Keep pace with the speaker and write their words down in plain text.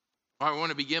I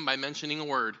want to begin by mentioning a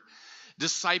word: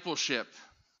 discipleship.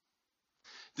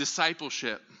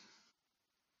 Discipleship.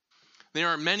 There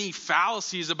are many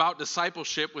fallacies about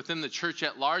discipleship within the church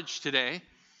at large today,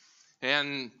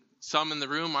 and some in the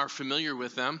room are familiar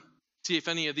with them. See if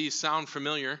any of these sound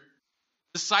familiar.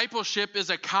 Discipleship is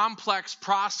a complex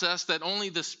process that only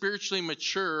the spiritually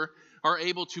mature are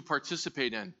able to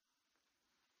participate in.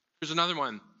 Here's another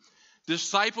one.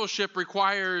 Discipleship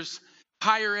requires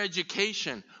higher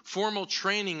education, formal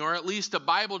training, or at least a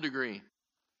Bible degree.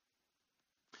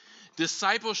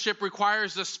 Discipleship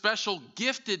requires a special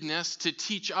giftedness to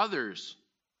teach others.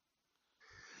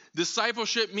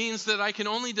 Discipleship means that I can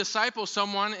only disciple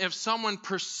someone if someone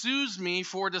pursues me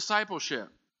for discipleship.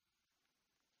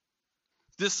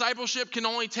 Discipleship can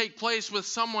only take place with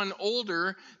someone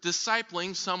older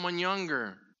discipling someone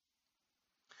younger.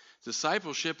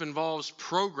 Discipleship involves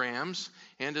programs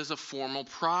and is a formal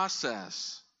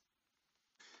process.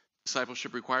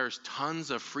 Discipleship requires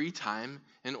tons of free time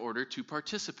in order to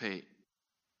participate.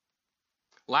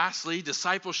 Lastly,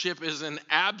 discipleship is an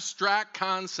abstract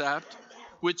concept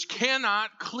which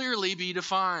cannot clearly be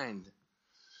defined.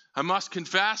 I must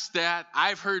confess that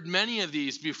I've heard many of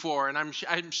these before, and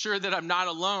I'm sure that I'm not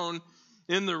alone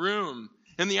in the room.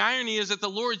 And the irony is that the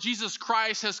Lord Jesus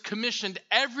Christ has commissioned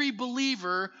every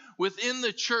believer within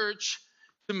the church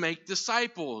to make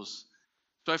disciples.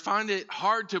 So I find it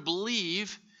hard to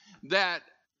believe that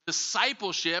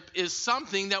discipleship is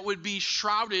something that would be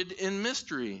shrouded in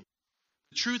mystery.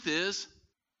 The truth is,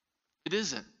 it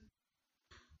isn't.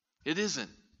 It isn't.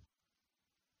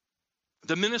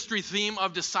 The ministry theme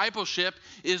of discipleship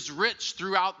is rich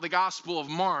throughout the Gospel of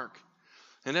Mark.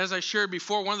 And as I shared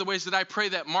before, one of the ways that I pray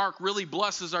that Mark really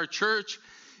blesses our church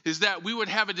is that we would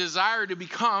have a desire to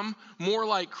become more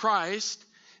like Christ,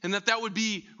 and that would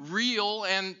be real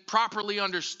and properly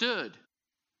understood.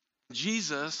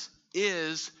 Jesus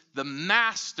is the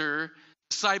master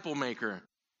disciple maker.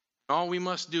 All we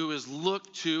must do is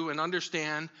look to and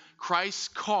understand Christ's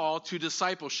call to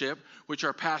discipleship, which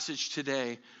our passage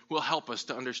today will help us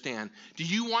to understand. Do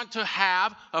you want to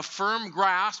have a firm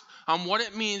grasp on what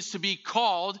it means to be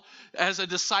called as a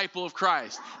disciple of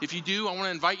Christ? If you do, I want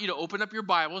to invite you to open up your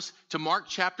Bibles to Mark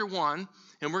chapter 1,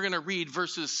 and we're going to read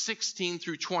verses 16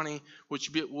 through 20, which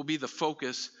will be the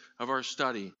focus of our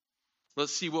study.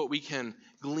 Let's see what we can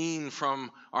glean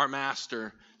from our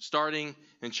master. Starting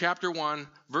in chapter 1,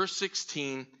 verse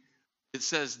 16, it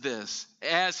says this: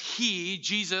 As he,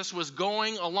 Jesus, was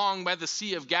going along by the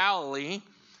Sea of Galilee,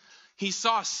 he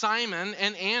saw Simon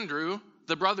and Andrew,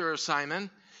 the brother of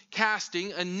Simon,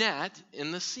 casting a net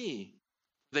in the sea.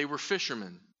 They were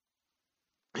fishermen.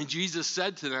 And Jesus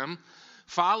said to them,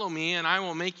 "Follow me, and I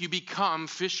will make you become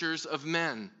fishers of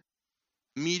men."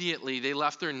 Immediately they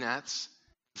left their nets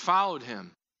and followed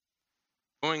him.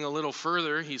 Going a little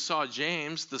further, he saw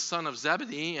James, the son of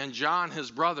Zebedee, and John,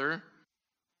 his brother,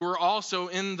 who were also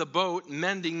in the boat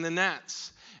mending the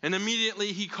nets. And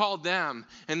immediately he called them,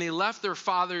 and they left their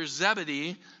father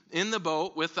Zebedee in the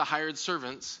boat with the hired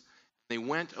servants. They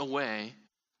went away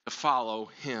to follow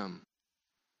him.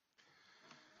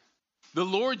 The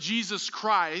Lord Jesus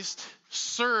Christ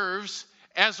serves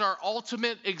as our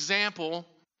ultimate example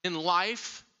in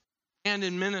life and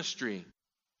in ministry.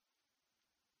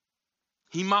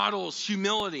 He models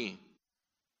humility,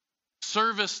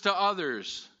 service to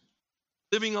others,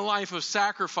 living a life of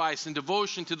sacrifice and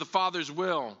devotion to the Father's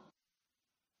will.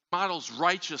 He models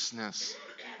righteousness,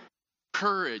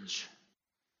 courage,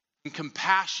 and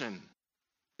compassion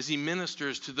as he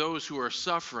ministers to those who are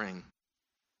suffering.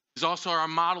 He's also our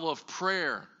model of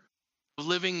prayer, of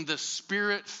living the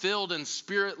Spirit-filled and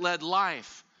Spirit-led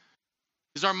life.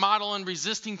 He's our model in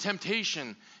resisting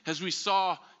temptation, as we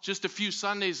saw just a few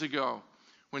Sundays ago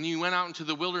when he went out into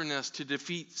the wilderness to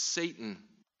defeat Satan.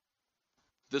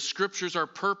 The scriptures are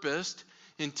purposed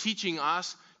in teaching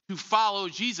us to follow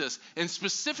Jesus, and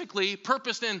specifically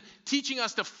purposed in teaching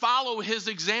us to follow his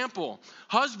example.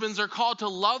 Husbands are called to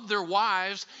love their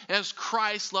wives as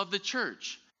Christ loved the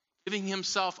church, giving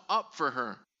himself up for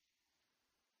her.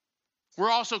 We're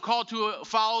also called to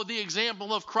follow the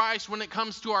example of Christ when it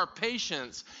comes to our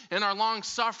patience and our long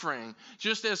suffering.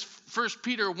 Just as 1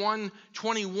 Peter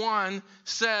 1:21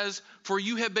 says, "For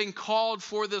you have been called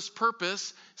for this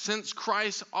purpose, since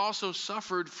Christ also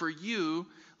suffered for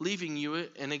you, leaving you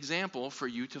an example for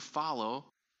you to follow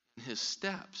in his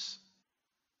steps."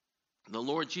 The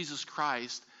Lord Jesus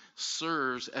Christ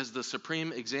serves as the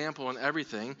supreme example in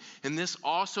everything, and this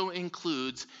also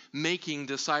includes making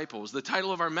disciples. The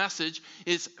title of our message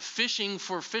is Fishing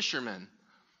for Fishermen,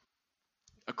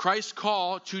 a Christ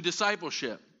call to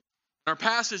discipleship. Our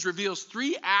passage reveals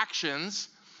three actions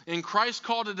in Christ's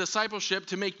call to discipleship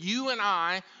to make you and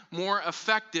I more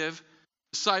effective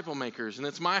disciple makers. And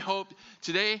it's my hope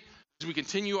today, as we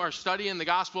continue our study in the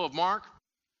Gospel of Mark,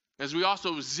 as we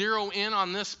also zero in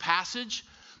on this passage,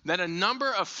 that a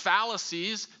number of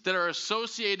fallacies that are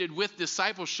associated with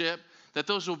discipleship, that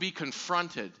those will be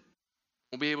confronted.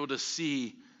 We'll be able to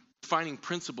see defining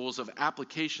principles of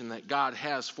application that God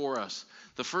has for us.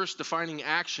 The first defining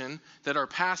action that our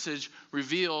passage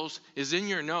reveals is in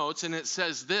your notes, and it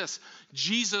says this: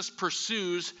 Jesus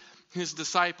pursues his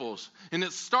disciples. And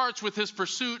it starts with his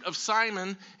pursuit of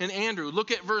Simon and Andrew.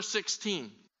 Look at verse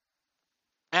 16.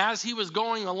 As he was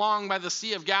going along by the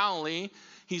Sea of Galilee,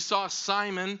 he saw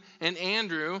Simon and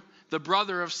Andrew, the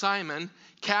brother of Simon,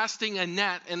 casting a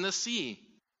net in the sea.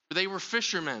 They were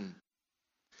fishermen.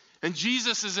 And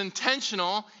Jesus is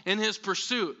intentional in his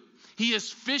pursuit. He is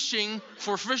fishing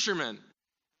for fishermen.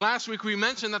 Last week we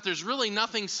mentioned that there's really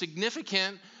nothing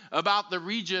significant about the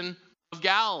region of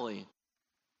Galilee.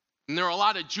 And there were a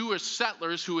lot of Jewish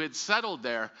settlers who had settled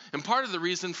there. And part of the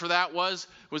reason for that was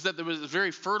that there was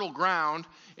very fertile ground,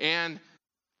 and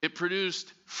it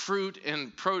produced fruit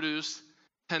and produce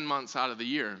 10 months out of the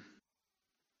year.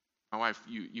 My wife,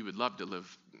 you would love to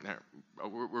live there.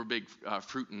 We're big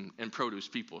fruit and produce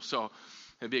people, so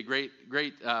it'd be a great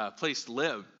place to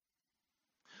live.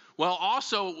 Well,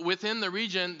 also within the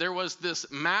region, there was this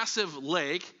massive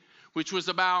lake, which was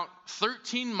about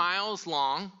 13 miles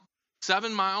long,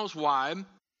 7 miles wide. And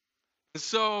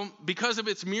so because of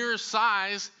its mere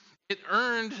size, it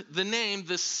earned the name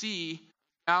the Sea of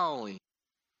Galilee.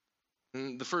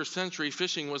 In the first century,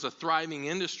 fishing was a thriving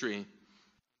industry.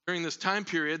 During this time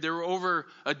period, there were over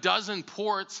a dozen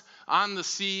ports on the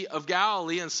Sea of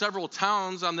Galilee and several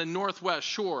towns on the northwest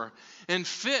shore. And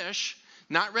fish,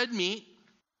 not red meat,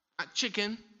 not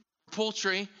chicken,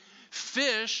 poultry,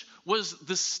 fish was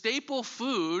the staple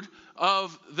food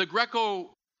of the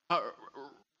Greco-Roman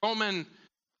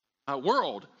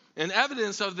world. And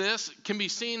evidence of this can be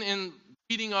seen in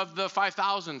feeding of the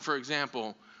 5,000, for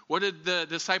example. What did the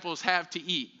disciples have to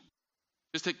eat?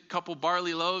 Just a couple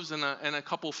barley loaves and a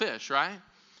couple fish, right?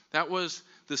 That was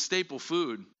the staple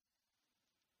food.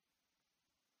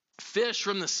 Fish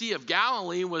from the Sea of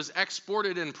Galilee was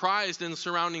exported and prized in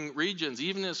surrounding regions,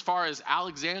 even as far as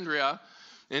Alexandria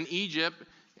in Egypt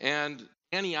and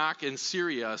Antioch in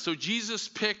Syria. So Jesus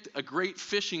picked a great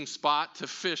fishing spot to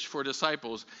fish for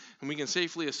disciples. And we can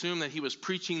safely assume that he was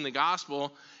preaching the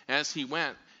gospel as he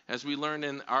went, as we learned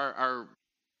in our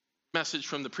message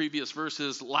from the previous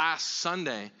verses last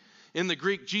Sunday. In the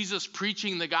Greek, Jesus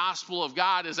preaching the gospel of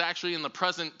God is actually in the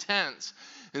present tense.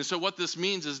 And so what this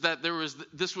means is that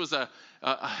this was a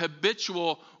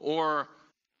habitual or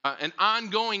an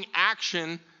ongoing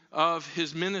action of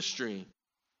his ministry.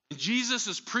 Jesus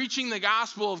is preaching the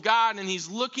gospel of God, and he's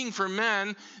looking for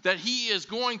men that he is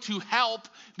going to help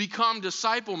become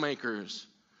disciple makers.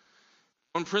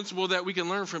 One principle that we can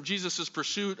learn from Jesus'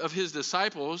 pursuit of his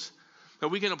disciples that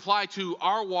we can apply to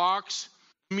our walks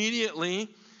immediately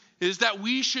is that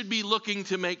we should be looking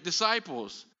to make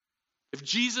disciples. If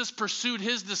Jesus pursued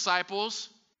his disciples,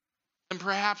 then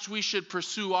perhaps we should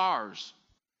pursue ours.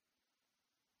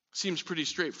 Seems pretty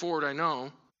straightforward, I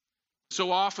know.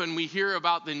 So often we hear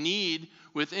about the need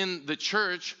within the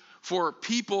church for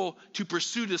people to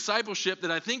pursue discipleship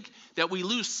that I think that we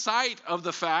lose sight of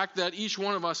the fact that each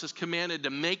one of us is commanded to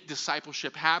make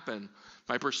discipleship happen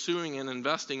by pursuing and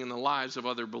investing in the lives of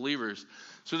other believers.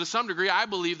 So to some degree, I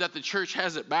believe that the church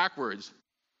has it backwards.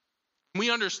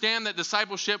 We understand that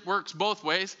discipleship works both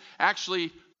ways.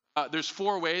 Actually, there's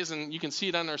 4 ways, and you can see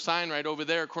it on our sign right over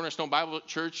there, Cornerstone Bible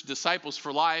Church, Disciples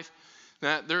for Life,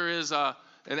 that there is an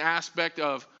aspect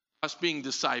of us being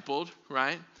discipled,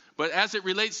 right? But as it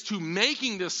relates to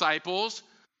making disciples,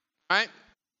 right,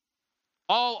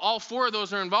 all 4 of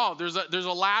those are involved. There's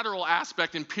a lateral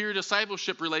aspect in peer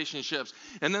discipleship relationships.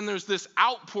 And then there's this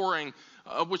outpouring,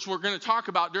 which we're going to talk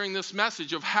about during this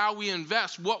message, of how we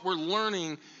invest what we're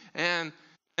learning and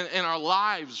our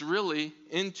lives really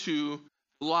into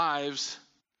the lives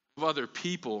of other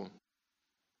people.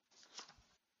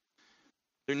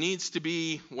 There needs to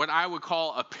be what I would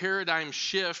call a paradigm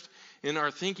shift in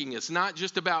our thinking. It's not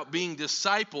just about being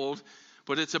discipled,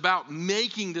 but it's about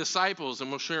making disciples. And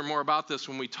we'll share more about this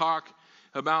when we talk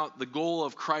about the goal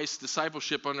of Christ's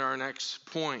discipleship under our next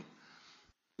point.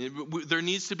 There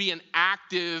needs to be an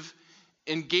active,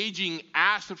 engaging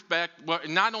aspect,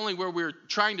 not only where we're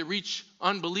trying to reach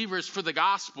unbelievers for the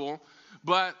gospel,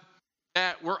 but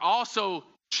that we're also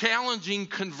challenging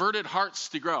converted hearts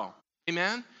to grow.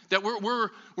 Amen? That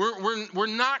we're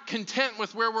not content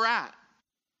with where we're at.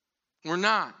 We're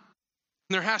not.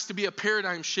 There has to be a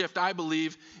paradigm shift, I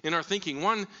believe, in our thinking.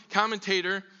 One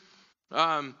commentator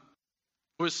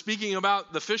was speaking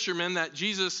about the fishermen that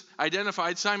Jesus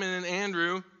identified, Simon and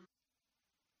Andrew.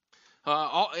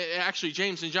 Actually,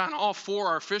 James and John, all four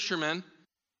are fishermen.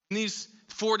 And these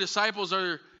four disciples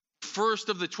are first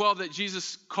of the 12 that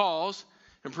Jesus calls.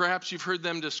 And perhaps you've heard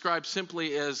them described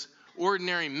simply as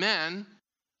ordinary men.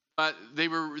 But they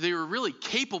were really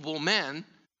capable men.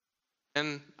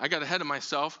 And I got ahead of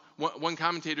myself. One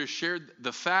commentator shared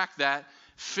the fact that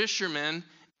fishermen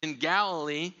in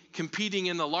Galilee competing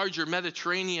in the larger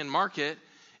Mediterranean market,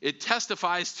 it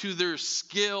testifies to their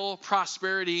skill,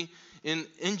 prosperity, and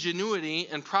ingenuity,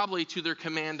 and probably to their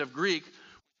command of Greek,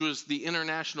 which was the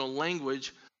international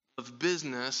language of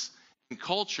business and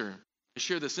culture. I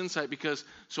share this insight because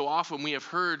so often we have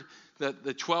heard that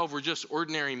the 12 were just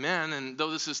ordinary men, and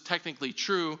though this is technically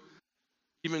true,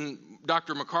 even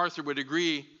Dr. MacArthur would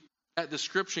agree that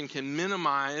description can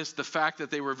minimize the fact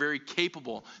that they were very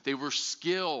capable, they were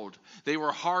skilled, they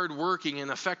were hardworking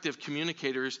and effective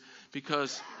communicators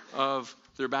because of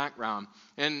their background.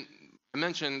 And I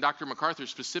mentioned Dr. MacArthur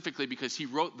specifically because he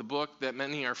wrote the book that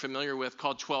many are familiar with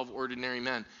called 12 Ordinary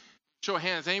Men. Show of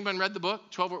hands, anyone read the book,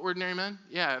 12 Ordinary Men?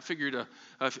 Yeah, I figured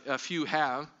a few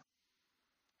have.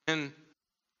 And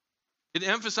it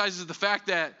emphasizes the fact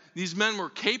that these men were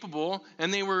capable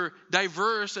and they were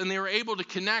diverse and they were able to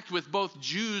connect with both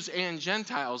Jews and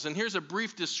Gentiles. And here's a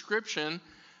brief description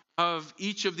of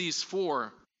each of these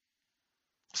four.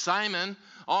 Simon,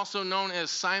 also known as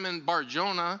Simon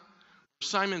Bar-Jonah,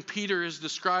 Simon Peter, is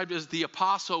described as the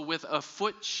apostle with a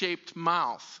foot-shaped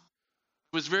mouth.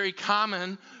 It was very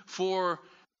common for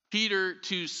Peter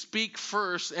to speak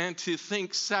first and to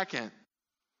think second.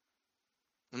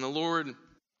 And the Lord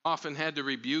often had to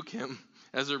rebuke him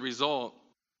as a result.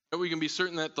 But we can be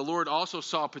certain that the Lord also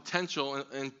saw potential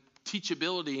and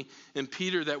teachability in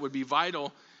Peter that would be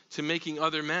vital to making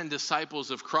other men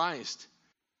disciples of Christ.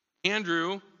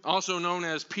 Andrew, also known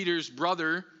as Peter's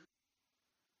brother,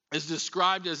 is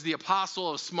described as the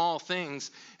apostle of small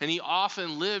things, and he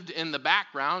often lived in the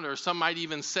background, or some might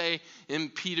even say in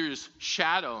Peter's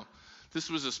shadow. This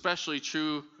was especially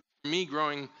true for me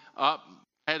growing up.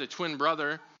 I had a twin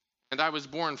brother, and I was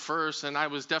born first, and I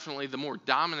was definitely the more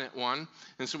dominant one.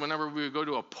 And so whenever we would go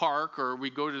to a park or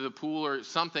we'd go to the pool or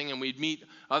something and we'd meet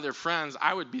other friends,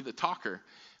 I would be the talker.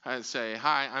 I'd say,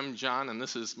 "Hi, I'm John, and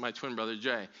this is my twin brother,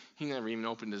 Jay." He never even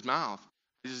opened his mouth.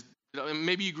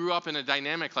 Maybe you grew up in a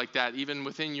dynamic like that, even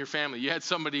within your family. You had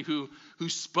somebody who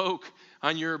spoke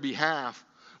on your behalf.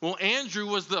 Well, Andrew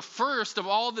was the first of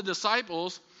all the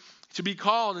disciples to be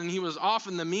called, and he was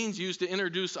often the means used to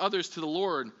introduce others to the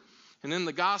Lord. And in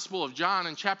the Gospel of John,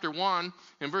 in chapter 1,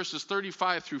 in verses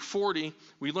 35 through 40,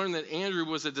 we learn that Andrew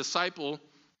was a disciple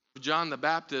of John the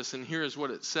Baptist, and here is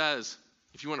what it says.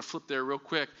 If you want to flip there real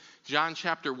quick, John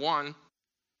chapter 1,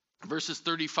 verses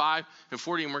 35 and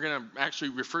 40, and we're going to actually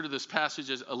refer to this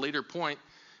passage as a later point,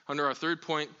 under our third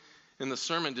point in the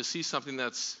sermon, to see something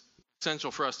that's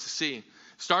essential for us to see.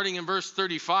 Starting in verse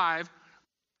 35,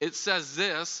 it says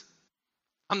this: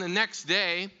 "On the next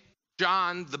day,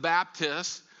 John the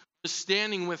Baptist was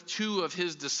standing with two of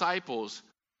his disciples,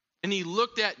 and he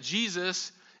looked at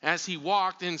Jesus as he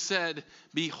walked and said,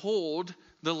 'Behold,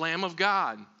 the Lamb of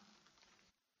God.'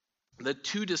 The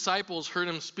two disciples heard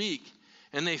him speak,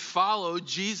 and they followed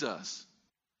Jesus.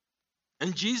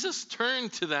 And Jesus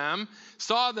turned to them,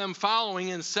 saw them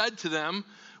following, and said to them,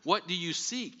 'What do you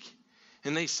seek?'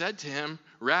 And they said to him,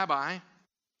 'Rabbi,'"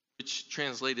 which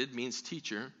translated means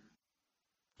teacher,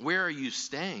 "'where are you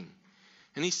staying?'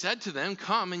 And he said to them,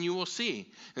 'Come and you will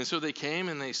see.' And so they came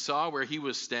and they saw where he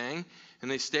was staying, and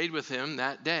they stayed with him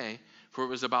that day, for it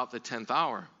was about the 10th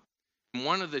hour. And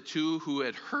one of the two who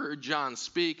had heard John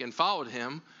speak and followed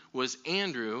him was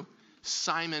Andrew,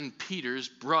 Simon Peter's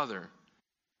brother."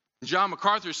 John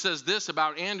MacArthur says this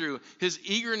about Andrew: "His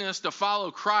eagerness to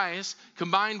follow Christ,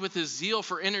 combined with his zeal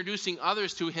for introducing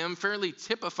others to him, fairly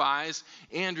typifies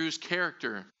Andrew's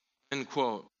character." End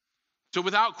quote. So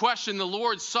without question, the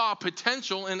Lord saw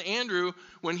potential in Andrew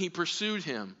when he pursued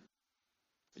him.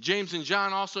 James and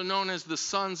John, also known as the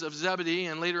sons of Zebedee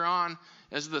and later on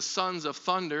as the sons of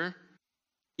thunder,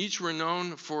 each were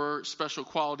known for special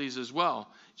qualities as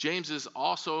well. James is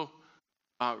also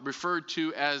referred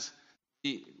to as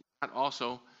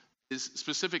is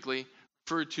specifically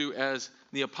referred to as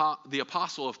the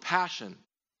apostle of passion.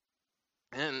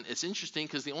 And it's interesting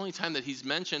because the only time that he's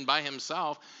mentioned by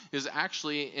himself is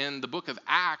actually in the book of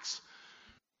Acts,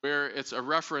 where it's a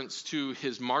reference to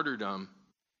his martyrdom.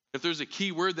 If there's a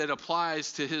key word that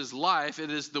applies to his life,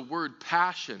 it is the word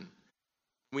passion.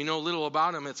 We know little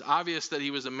about him. It's obvious that he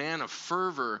was a man of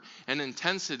fervor and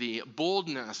intensity,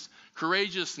 boldness,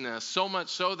 courageousness, so much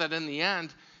so that in the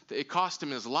end, it cost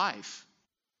him his life.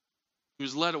 He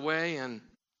was led away and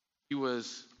he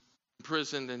was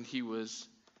imprisoned and he was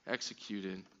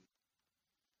executed.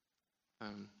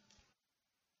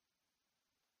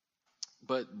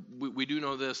 But we do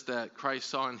know this, that Christ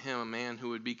saw in him a man who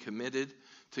would be committed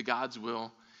to God's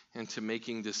will and to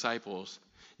making disciples.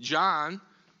 John,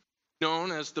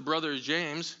 known as the brother of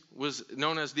James, was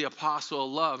known as the apostle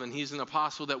of love, and he's an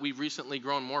apostle that we've recently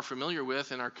grown more familiar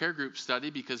with in our care group study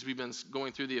because we've been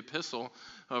going through the epistle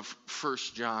of 1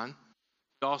 John.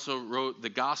 He also wrote the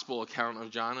gospel account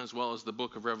of John as well as the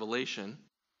book of Revelation.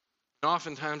 And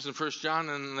oftentimes in 1 John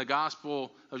and in the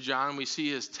gospel of John, we see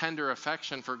his tender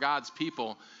affection for God's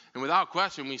people, and without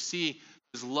question, we see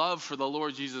his love for the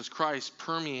Lord Jesus Christ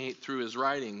permeate through his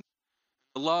writings.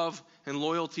 The love and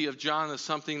loyalty of John is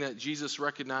something that Jesus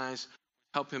recognized to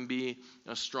help him be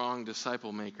a strong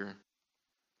disciple maker.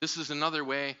 This is another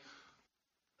way,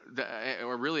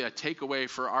 or really a takeaway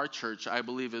for our church, I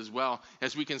believe, as well,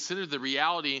 as we consider the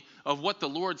reality of what the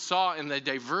Lord saw in the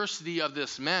diversity of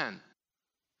these men,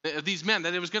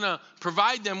 that it was going to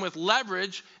provide them with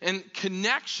leverage and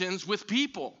connections with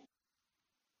people.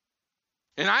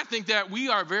 And I think that we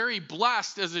are very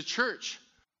blessed as a church.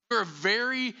 We're a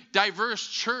very diverse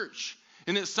church,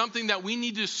 and it's something that we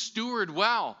need to steward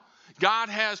well. God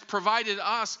has provided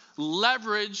us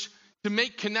leverage to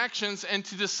make connections and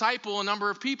to disciple a number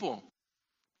of people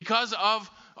because of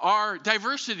our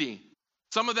diversity.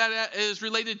 Some of that is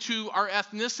related to our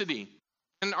ethnicity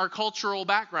and our cultural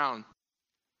background.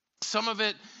 Some of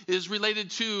it is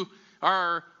related to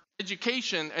our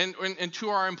education and to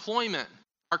our employment,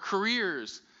 our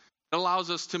careers. It allows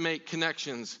us to make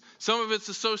connections. Some of it's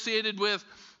associated with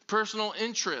personal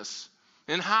interests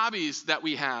and hobbies that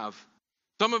we have.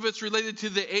 Some of it's related to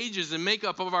the ages and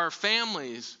makeup of our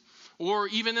families, or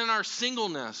even in our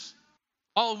singleness,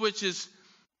 all of which is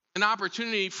an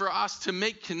opportunity for us to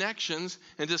make connections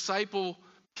and disciple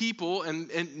people and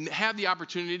have the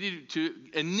opportunity to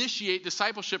initiate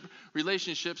discipleship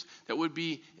relationships that would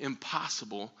be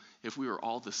impossible if we were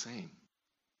all the same.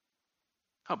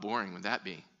 How boring would that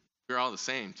be? We're all the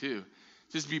same too.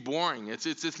 Just be boring.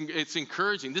 It's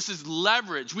encouraging. This is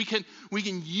leverage. We can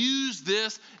use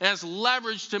this as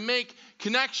leverage to make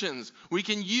connections. We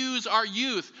can use our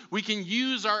youth. We can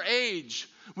use our age.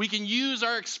 We can use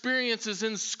our experiences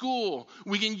in school.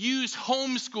 We can use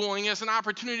homeschooling as an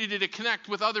opportunity to connect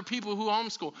with other people who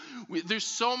homeschool. There's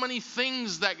so many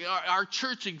things that our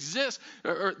church exists,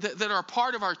 or that are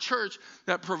part of our church,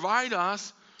 that provide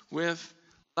us with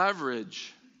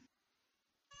leverage.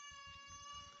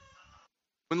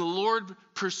 When the Lord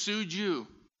pursued you,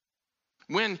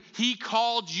 when he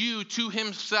called you to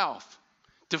himself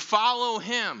to follow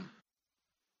him,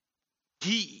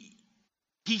 he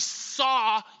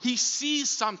sees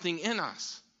something in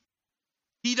us.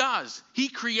 He does. He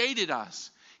created us.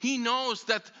 He knows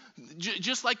that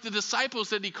just like the disciples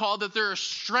that he called, that there are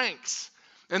strengths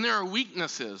and there are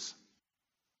weaknesses.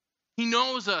 He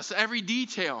knows us, every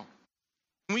detail.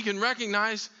 And we can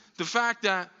recognize the fact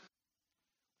that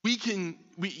we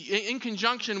in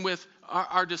conjunction with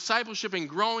our discipleship and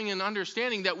growing and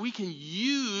understanding, that we can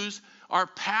use our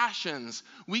passions,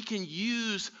 we can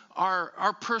use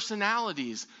our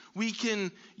personalities, we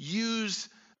can use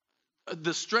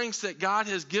the strengths that God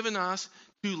has given us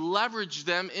to leverage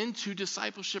them into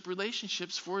discipleship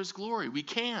relationships for his glory. We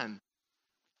can.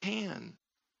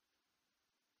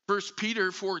 1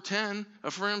 Peter 4:10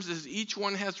 affirms, as each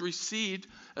one has received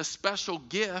a special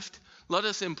gift, let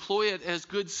us employ it as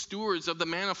good stewards of the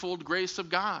manifold grace of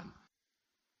God.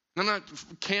 I'm not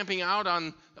camping out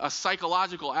on a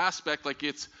psychological aspect like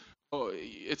it's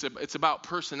about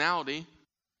personality,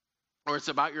 or it's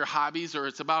about your hobbies, or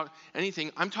it's about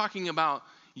anything. I'm talking about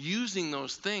using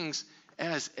those things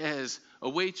as a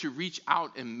way to reach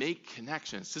out and make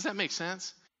connections. Does that make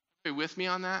sense? Are you with me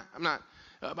on that? I'm not.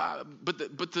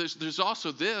 But there's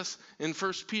also this in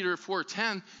 1 Peter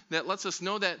 4:10 that lets us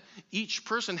know that each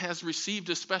person has received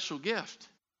a special gift.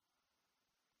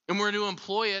 And we're to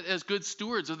employ it as good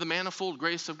stewards of the manifold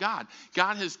grace of God.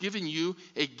 God has given you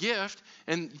a gift,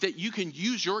 and that you can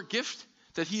use your gift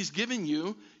that he's given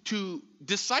you to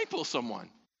disciple someone,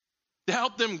 to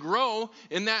help them grow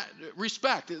in that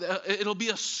respect. It'll be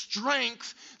a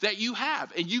strength that you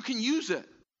have, and you can use it.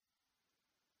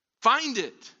 Find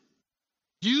it.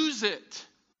 Use it.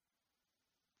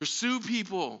 Pursue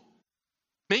people.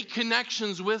 Make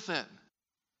connections with it.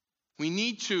 We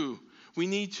need to.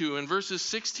 In verses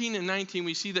 16 and 19,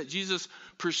 we see that Jesus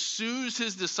pursues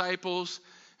his disciples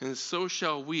and so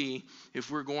shall we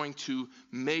if we're going to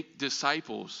make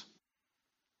disciples.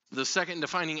 The second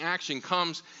defining action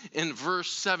comes in verse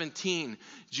 17.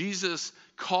 Jesus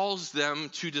calls them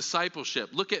to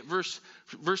discipleship. Look at verse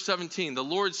 17. The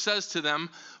Lord says to them,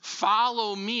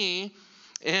 "Follow me,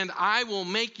 and I will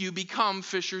make you become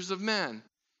fishers of men."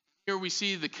 Here we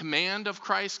see the command of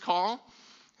Christ's call,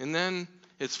 and then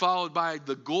it's followed by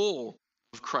the goal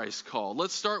of Christ's call.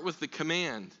 Let's start with the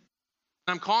command.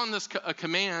 I'm calling this a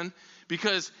command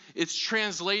because it's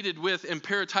translated with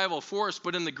imperatival force,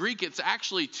 but in the Greek it's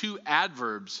actually two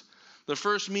adverbs. The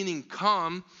first meaning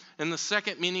come, and the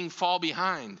second meaning fall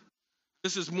behind.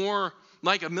 This is more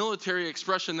like a military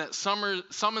expression that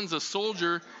summons a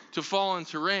soldier to fall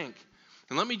into rank.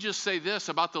 And let me just say this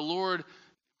about the Lord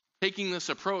taking this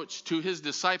approach to his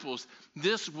disciples.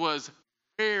 This was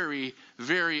very,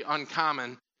 very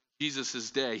uncommon in Jesus'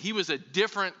 day. He was a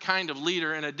different kind of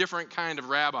leader and a different kind of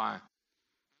rabbi.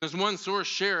 As one source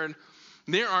shared,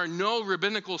 there are no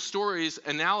rabbinical stories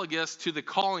analogous to the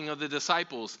calling of the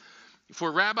disciples.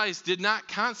 For rabbis did not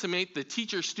consummate the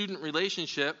teacher-student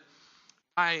relationship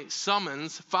by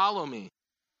summons, "Follow me."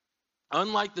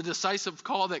 Unlike the decisive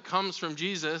call that comes from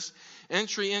Jesus,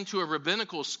 entry into a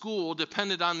rabbinical school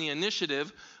depended on the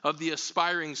initiative of the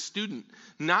aspiring student,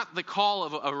 not the call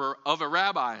of a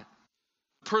rabbi.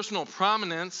 Personal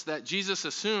prominence that Jesus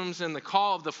assumes in the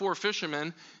call of the four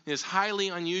fishermen is highly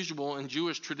unusual in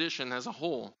Jewish tradition as a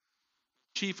whole.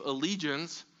 Chief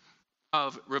allegiance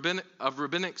of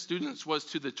rabbinic students was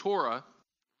to the Torah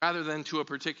rather than to a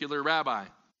particular rabbi.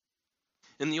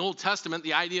 In the Old Testament,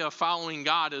 the idea of following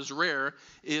God is rare,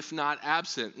 if not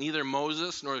absent. Neither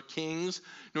Moses, nor kings,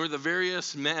 nor the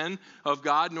various men of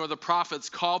God, nor the prophets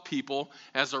call people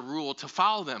as a rule to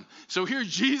follow them. So here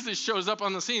Jesus shows up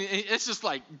on the scene. It's just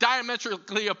like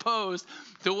diametrically opposed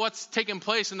to what's taking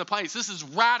place in the place. This is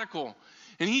radical.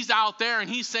 And he's out there and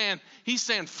he's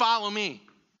saying, "Follow me.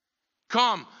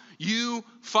 Come, you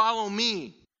follow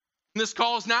me." This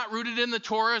call is not rooted in the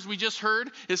Torah, as we just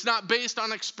heard. It's not based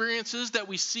on experiences that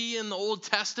we see in the Old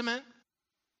Testament.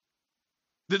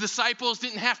 The disciples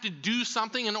didn't have to do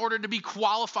something in order to be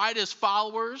qualified as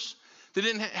followers. They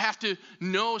didn't have to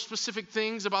know specific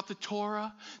things about the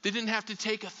Torah. They didn't have to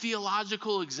take a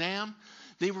theological exam.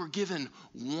 They were given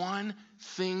one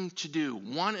thing to do,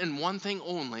 one thing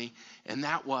only, and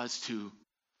that was to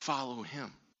follow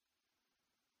him.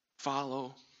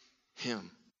 Follow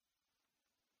him.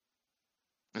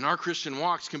 And our Christian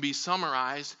walks can be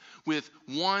summarized with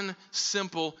one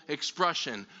simple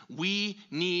expression. We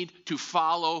need to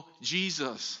follow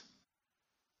Jesus.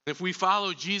 If we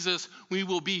follow Jesus, we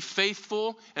will be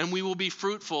faithful and we will be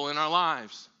fruitful in our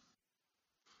lives.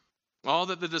 All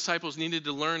that the disciples needed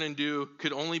to learn and do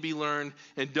could only be learned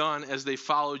and done as they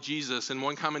followed Jesus. And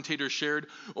one commentator shared,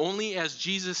 "Only as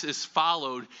Jesus is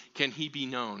followed can he be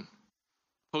known."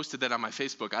 Posted that on my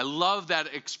Facebook. I love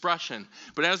that expression.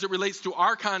 But as it relates to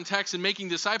our context in making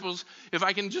disciples, if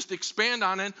I can just expand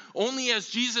on it, only as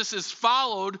Jesus is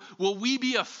followed will we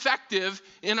be effective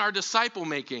in our disciple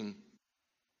making.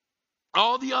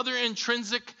 All the other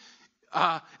intrinsic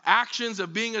actions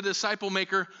of being a disciple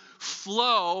maker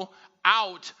flow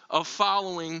out of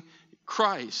following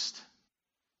Christ.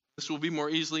 This will be more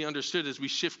easily understood as we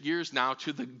shift gears now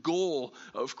to the goal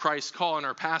of Christ's call in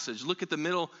our passage. Look at the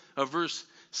middle of verse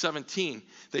 17.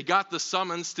 They got the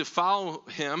summons to follow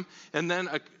him, and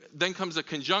then comes a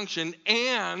conjunction,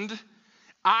 "and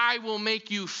I will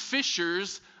make you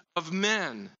fishers of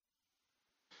men."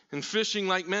 And fishing,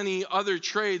 like many other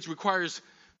trades, requires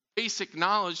basic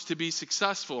knowledge to be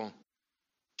successful.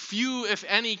 Few, if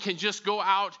any, can just go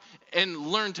out and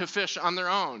learn to fish on their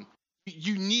own.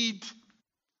 You need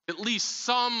at least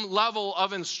some level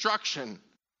of instruction.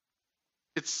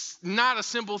 It's not a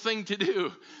simple thing to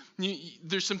do.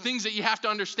 There's some things that you have to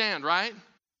understand, right? You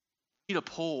need a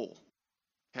pole,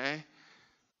 okay?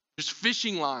 There's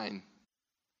fishing line.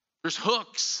 There's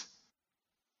hooks.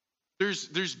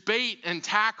 There's bait and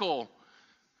tackle.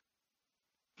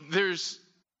 There's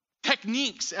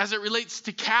techniques as it relates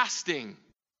to casting.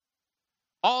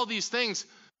 All these things.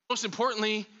 Most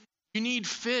importantly, you need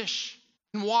fish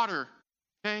and water,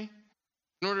 okay,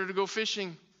 in order to go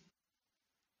fishing.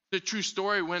 It's a true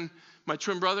story. When my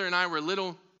twin brother and I were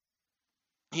little,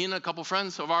 he and a couple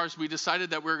friends of ours, we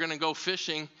decided that we were going to go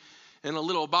fishing in a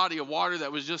little body of water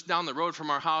that was just down the road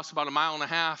from our house, about 1.5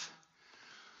 miles.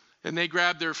 And they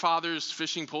grabbed their father's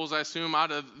fishing poles, I assume,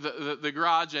 out of the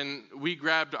garage. And we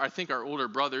grabbed, I think, our older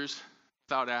brothers,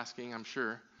 without asking, I'm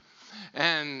sure.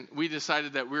 And we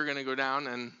decided that we were going to go down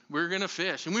and we were going to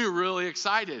fish. And we were really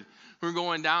excited. We were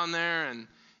going down there, and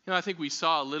I think we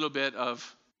saw a little bit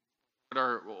of what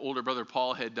our older brother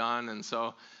Paul had done, and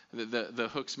so the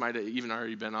hooks might have even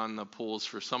already been on the poles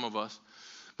for some of us.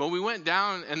 But we went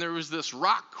down, and there was this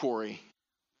rock quarry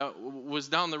was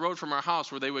down the road from our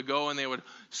house where they would go and they would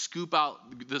scoop out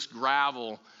this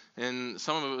gravel, and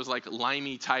some of it was like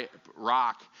limey type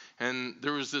rock, and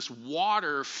there was this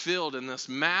water filled in this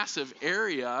massive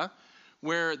area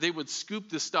where they would scoop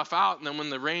this stuff out, and then when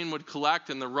the rain would collect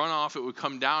and the runoff, it would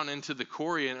come down into the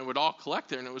quarry and it would all collect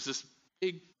there, and it was this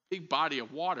big body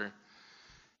of water.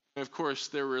 And of course,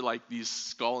 there were like these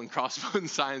skull and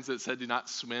crossbones signs that said do not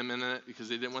swim in it because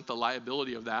they didn't want the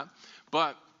liability of that.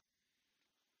 But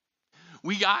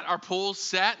we got our poles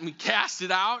set and we cast it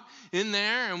out in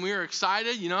there, and we were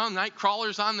excited, night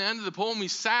crawlers on the end of the pole, and we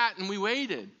sat and we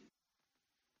waited.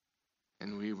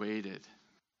 And we waited.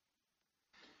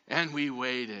 And we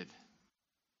waited.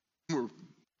 We're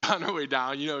on our way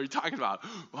down, you're talking about,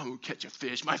 I'm going to catch a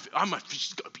fish. My fish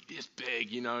is going to be this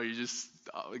big, you're just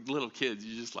like little kids.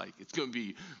 You're just like, it's going to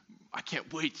be, I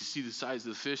can't wait to see the size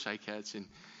of the fish I catch. And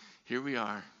here we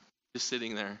are, just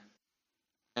sitting there.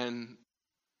 And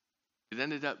it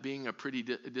ended up being a pretty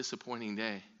disappointing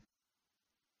day.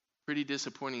 Pretty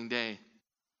disappointing day.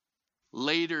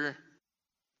 Later,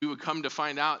 we would come to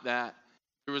find out that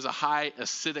there was a high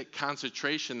acidic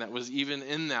concentration that was even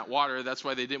in that water. That's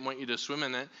why they didn't want you to swim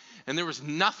in it. And there was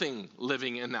nothing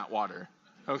living in that water.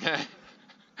 Okay?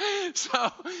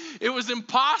 So it was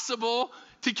impossible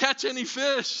to catch any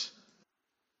fish.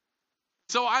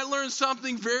 So I learned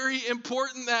something very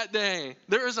important that day.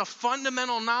 There is a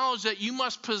fundamental knowledge that you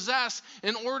must possess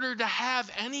in order to have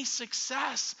any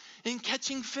success in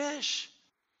catching fish.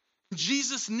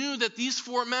 Jesus knew that these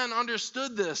four men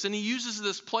understood this, and he uses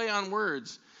this play on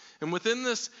words. And within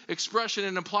this expression,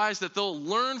 it implies that they'll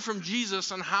learn from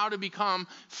Jesus on how to become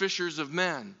fishers of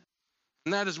men.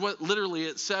 And that is what literally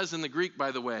it says in the Greek,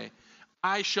 by the way.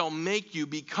 I shall make you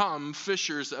become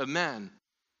fishers of men.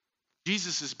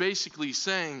 Jesus is basically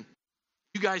saying,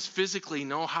 you guys physically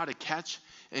know how to catch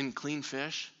and clean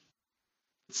fish.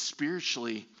 But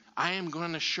spiritually, I am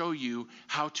going to show you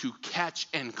how to catch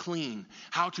and clean,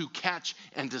 how to catch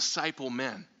and disciple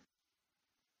men.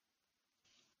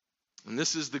 And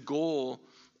this is the goal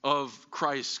of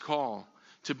Christ's call.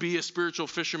 To be a spiritual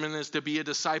fisherman is to be a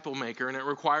disciple maker, and it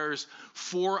requires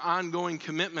 4 ongoing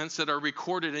commitments that are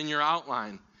recorded in your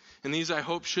outline. And these, I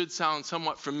hope, should sound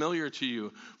somewhat familiar to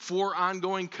you. 4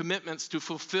 ongoing commitments to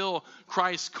fulfill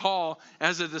Christ's call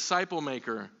as a disciple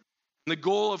maker. And the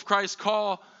goal of Christ's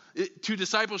call to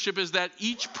discipleship is that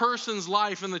each person's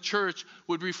life in the church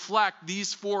would reflect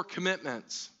these 4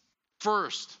 commitments.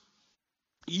 First,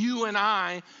 you and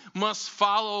I must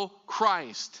follow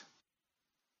Christ.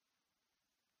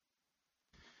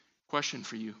 Question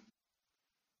for you.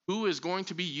 Who is going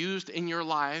to be used in your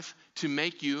life to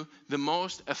make you the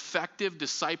most effective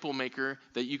disciple maker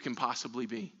that you can possibly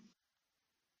be?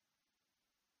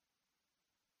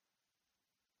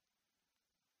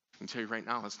 I can tell you right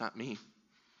now, it's not me.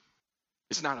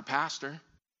 It's not a pastor.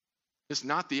 It's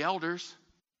not the elders.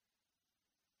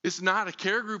 It's not a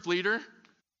care group leader.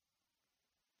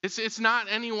 It's not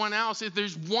anyone else.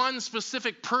 There's one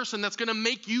specific person that's going to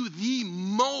make you the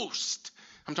most.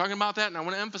 I'm talking about that, and I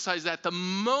want to emphasize that. The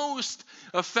most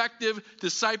effective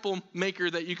disciple maker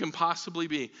that you can possibly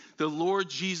be. The Lord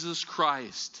Jesus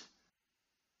Christ.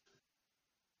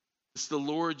 It's the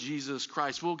Lord Jesus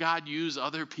Christ. Will God use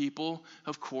other people?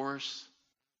 Of course.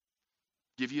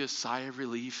 Give you a sigh of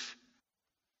relief.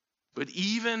 But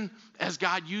even as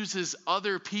God uses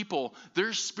other people,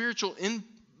 their spiritual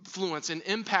influence and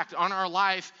impact on our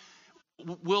life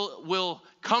will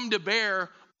come to bear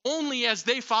only as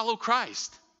they follow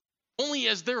Christ. Only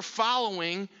as they're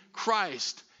following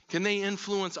Christ can they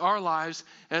influence our lives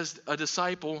as a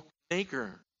disciple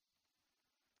maker.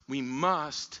 We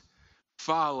must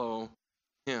follow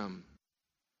him.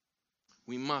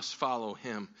 We must follow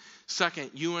him.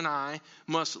 Second, you and I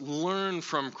must learn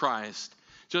from Christ.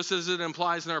 Just as it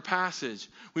implies in our passage,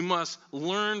 we must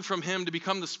learn from him to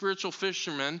become the spiritual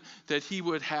fishermen that he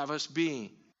would have us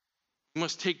be. We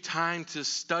must take time to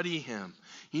study him.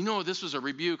 This was a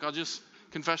rebuke.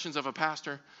 Confessions of a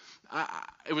pastor.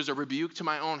 It was a rebuke to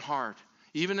my own heart.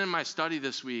 Even in my study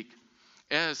this week,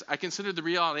 as I considered the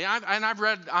reality, I've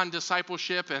read on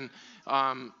discipleship and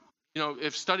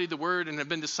have studied the word and have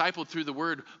been discipled through the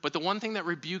word. But the one thing that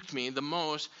rebuked me the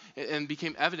most and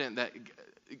became evident that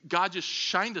God just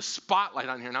shined a spotlight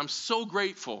on here, and I'm so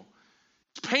grateful.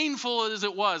 As painful as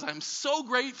it was, I'm so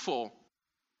grateful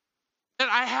that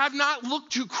I have not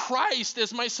looked to Christ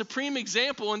as my supreme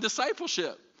example in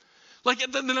discipleship.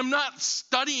 That I'm not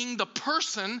studying the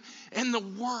person and the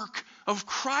work of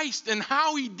Christ and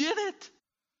how he did it.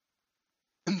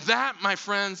 And that, my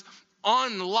friends,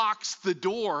 unlocks the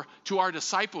door to our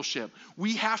discipleship.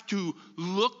 We have to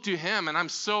look to him, and I'm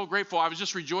so grateful. I was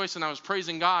just rejoicing. I was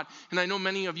praising God, and I know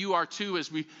many of you are too,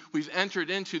 as we've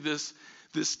entered into this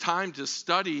time to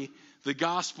study the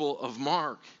Gospel of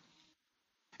Mark.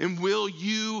 And will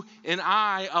you and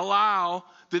I allow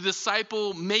the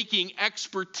disciple-making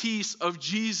expertise of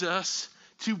Jesus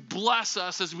to bless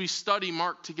us as we study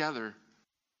Mark together?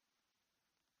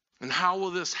 And how will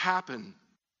this happen?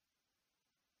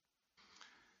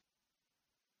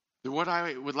 They're what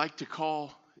I would like to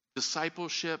call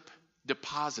discipleship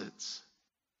deposits.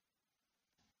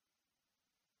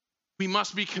 We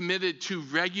must be committed to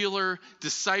regular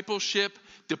discipleship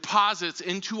deposits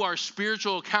into our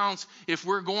spiritual accounts if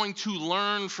we're going to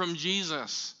learn from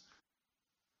Jesus.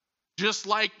 Just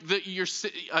like your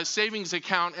savings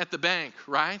account at the bank,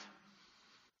 right?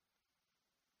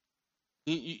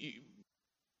 We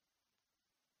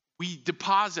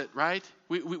deposit, right?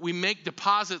 We make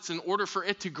deposits in order for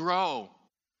it to grow.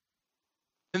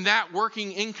 And that,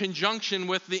 working in conjunction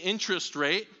with the interest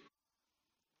rate,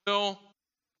 will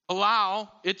allow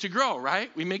it to grow, right?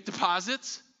 We make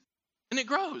deposits and it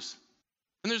grows.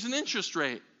 And there's an interest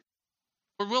rate.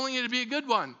 We're willing it to be a good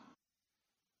one,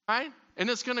 right? And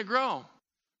it's going to grow.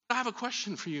 I have a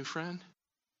question for you, friend.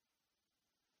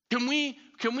 Can we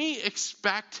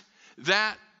expect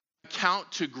that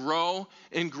account to grow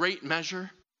in great measure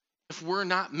if we're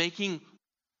not making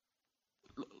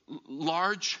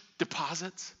large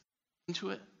deposits into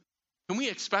it? Can we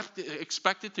expect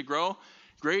it to grow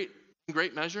in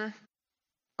great measure?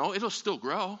 No, it'll still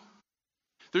grow.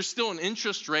 There's still an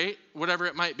interest rate, whatever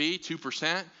it might be,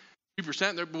 2%,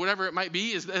 3%, whatever it might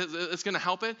be, it's going to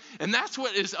help it. And that's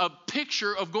what is a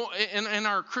picture of in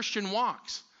our Christian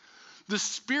walks. The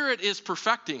Spirit is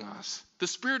perfecting us. The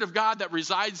Spirit of God that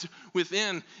resides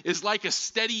within is like a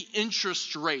steady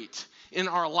interest rate in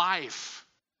our life.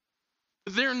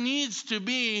 There needs to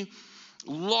be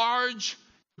large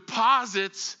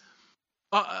deposits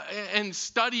and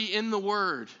study in the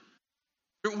Word.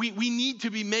 We need to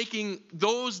be making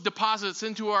those deposits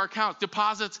into our account,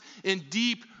 deposits in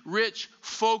deep, rich,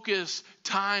 focused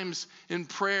times in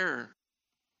prayer.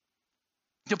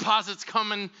 Deposits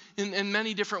come in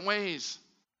many different ways.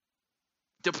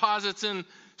 Deposits in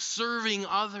serving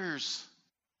others.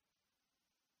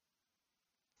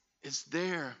 It's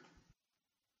there,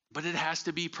 but it has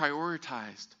to be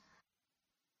prioritized.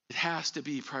 It has to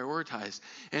be prioritized,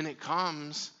 and it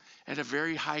comes at a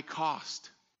very high cost.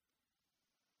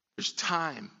 There's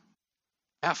time,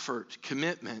 effort,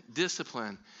 commitment,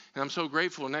 discipline. And I'm so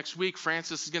grateful. Next week,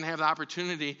 Francis is going to have the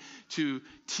opportunity to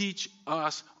teach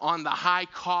us on the high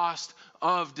cost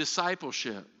of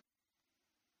discipleship.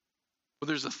 Well,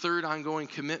 there's a third ongoing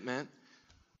commitment,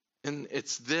 and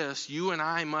it's this: you and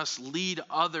I must lead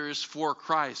others for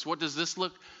Christ. What does this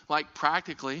look like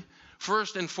practically?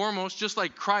 First and foremost, just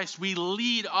like Christ, we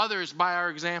lead others by our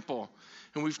example.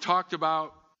 And we've talked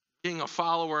about being a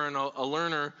follower and a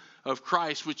learner of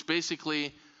Christ, which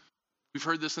basically, we've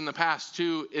heard this in the past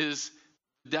too, is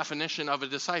the definition of a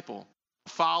disciple, a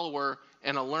follower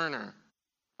and a learner,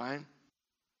 right?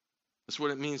 That's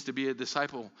what it means to be a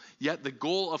disciple. Yet the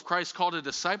goal of Christ's call to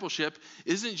discipleship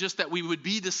isn't just that we would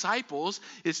be disciples,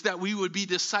 it's that we would be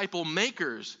disciple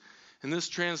makers. And this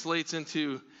translates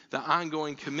into the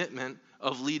ongoing commitment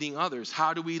of leading others.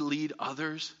 How do we lead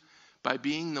others? By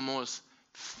being the most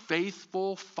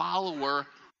faithful follower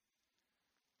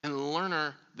and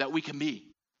learner that we can be.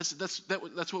 That's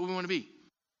what we want to be.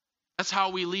 That's how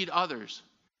we lead others.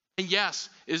 And yes,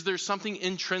 is there something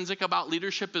intrinsic about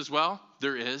leadership as well?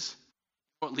 There is.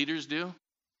 What leaders do?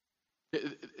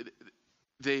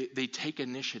 They take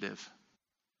initiative.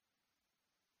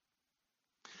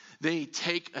 They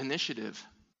take initiative.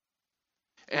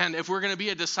 And if we're going to be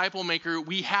a disciple maker,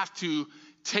 we have to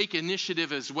take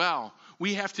initiative as well.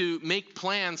 We have to make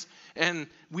plans, and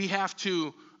we have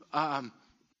to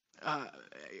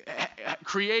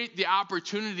create the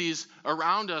opportunities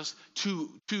around us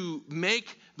to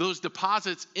make those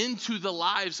deposits into the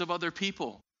lives of other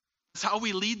people. That's how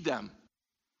we lead them.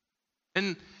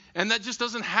 And that just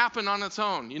doesn't happen on its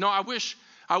own. You know, I wish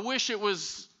it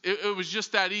was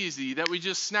just that easy, that we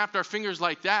just snapped our fingers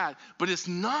like that, but it's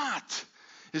not.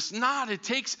 It's not. It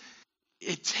takes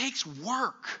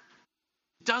work.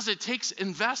 It takes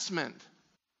investment.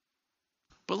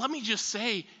 But let me just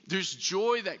say, there's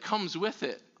joy that comes with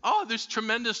it. Oh, there's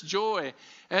tremendous joy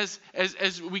as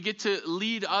we get to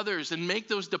lead others and make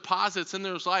those deposits in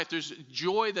their life. There's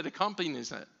joy that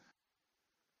accompanies it.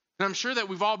 And I'm sure that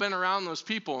we've all been around those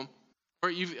people. Or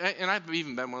and I've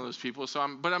even been one of those people.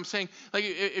 But I'm saying, like,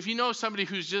 if you know somebody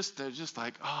who's they're just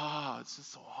like, oh, it's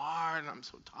just so hard, and I'm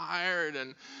so tired,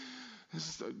 and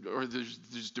or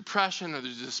there's depression, or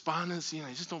there's despondency, and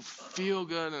I just don't feel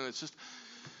good, and it's just,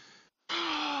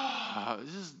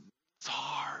 it's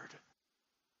hard.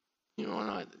 You know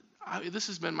what? This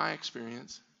has been my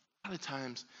experience. A lot of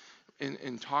times,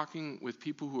 in talking with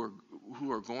people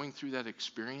who are going through that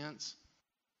experience,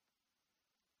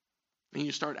 and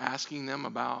you start asking them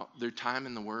about their time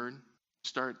in the Word,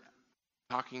 start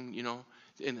talking,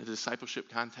 in a discipleship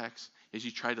context, as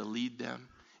you try to lead them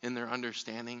in their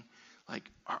understanding, like,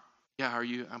 are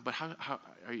you? But how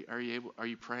are you able? Are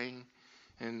you praying?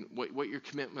 And what your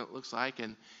commitment looks like,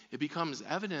 and it becomes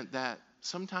evident that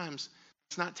sometimes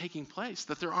it's not taking place,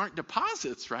 that there aren't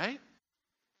deposits, right?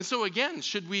 And so again,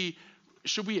 should we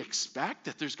expect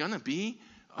that there's going to be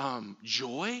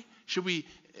joy? Should we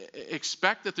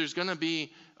expect that there's going to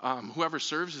be whoever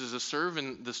serves is a serve,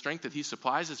 and the strength that he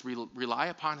supplies is rely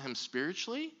upon him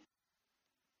spiritually?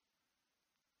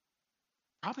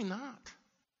 Probably not.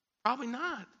 Probably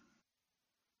not.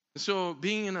 So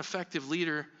being an effective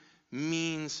leader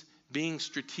means being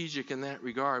strategic in that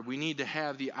regard. We need to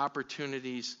have the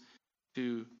opportunities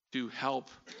to help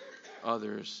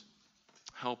others.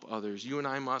 Help others. You and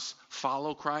I must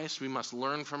follow Christ. We must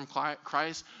learn from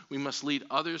Christ. We must lead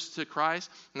others to Christ.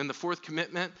 And the fourth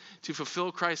commitment, to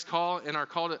fulfill Christ's call and our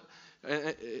call to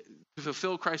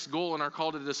fulfill Christ's goal in our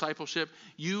call to discipleship,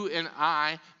 you and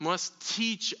I must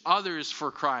teach others for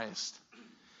Christ.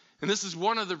 And this is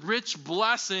one of the rich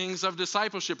blessings of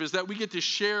discipleship, is that we get to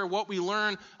share what we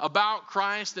learn about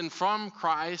Christ and from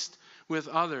Christ with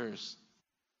others.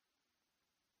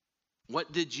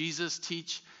 What did Jesus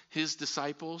teach his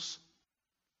disciples?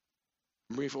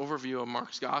 A brief overview of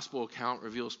Mark's gospel account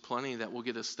reveals plenty that we'll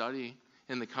get to study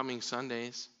in the coming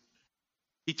Sundays.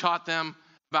 He taught them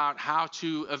about how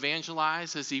to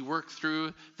evangelize as he worked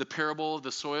through the parable of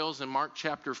the soils in Mark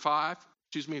chapter 4.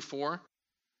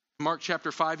 Mark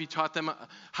chapter 5, he taught them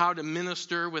how to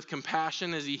minister with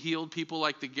compassion as he healed people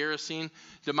like the Gerasene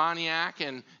demoniac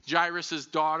and Jairus'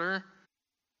 daughter.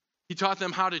 He taught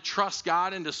them how to trust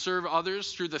God and to serve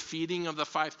others through the feeding of the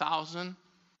 5,000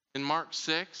 in Mark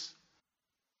 6.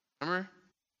 Remember?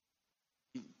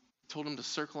 He told them to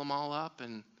circle them all up,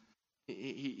 and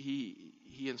he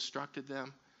instructed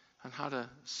them on how to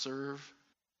serve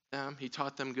them. He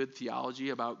taught them good theology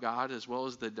about God as well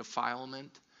as the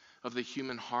defilement of the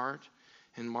human heart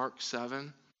in Mark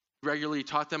 7. He regularly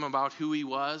taught them about who he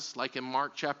was, like in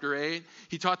Mark chapter 8.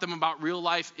 He taught them about real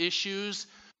life issues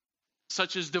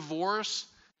such as divorce,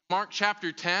 Mark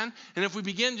chapter 10. And if we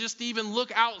begin just to even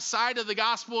look outside of the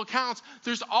gospel accounts,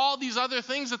 there's all these other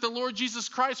things that the Lord Jesus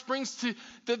Christ brings to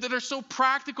that are so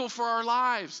practical for our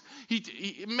lives.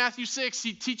 In Matthew 6,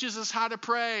 he teaches us how to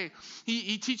pray.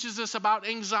 He teaches us about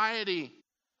anxiety.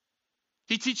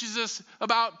 He teaches us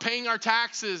about paying our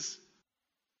taxes.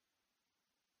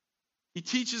 He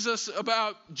teaches us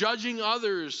about judging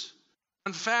others,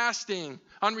 on fasting,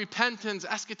 on repentance,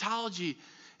 eschatology,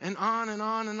 and on and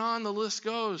on and on the list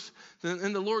goes.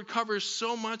 And the Lord covers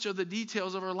so much of the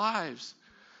details of our lives.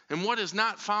 And what is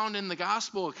not found in the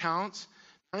gospel accounts,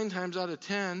 9 times out of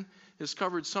 10, is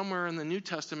covered somewhere in the New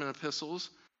Testament epistles,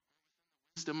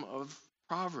 wisdom of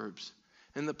Proverbs.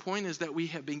 And the point is that we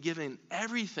have been given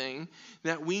everything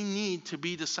that we need to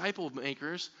be disciple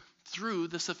makers through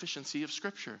the sufficiency of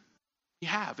Scripture. We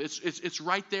have. It's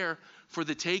right there for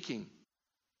the taking.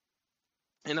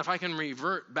 And if I can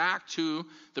revert back to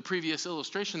the previous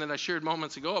illustration that I shared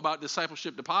moments ago about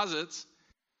discipleship deposits,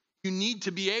 you need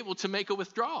to be able to make a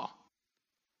withdrawal.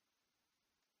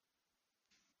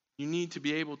 You need to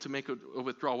be able to make a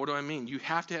withdrawal. What do I mean? You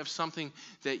have to have something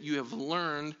that you have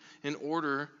learned in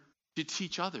order to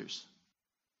teach others.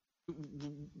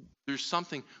 There's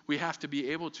something we have to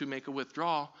be able to make a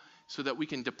withdrawal so that we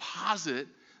can deposit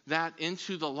that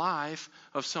into the life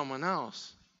of someone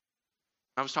else.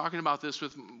 I was talking about this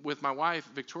with my wife,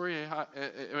 Victoria.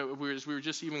 We were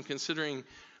just even considering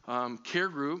care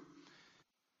group.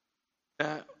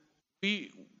 That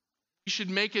we should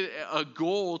make it a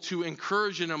goal to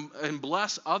encourage and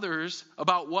bless others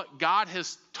about what God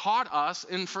has taught us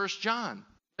in 1 John.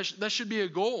 That should be a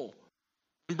goal.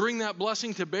 And bring that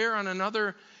blessing to bear on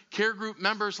another care group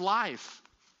member's life.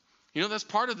 You know, that's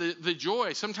part of the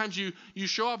joy. Sometimes you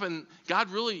show up and God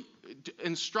really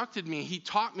instructed me. He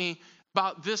taught me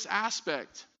about this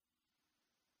aspect.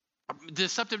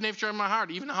 Deceptive nature in my heart,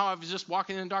 even how I was just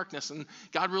walking in darkness, and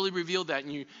God really revealed that,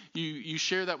 and you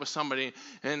share that with somebody,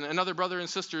 and another brother and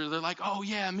sister, they're like, oh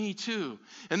yeah, me too.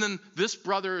 And then this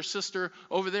brother or sister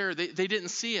over there, they didn't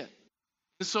see it.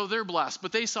 And so they're blessed,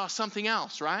 but they saw something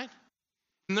else, right?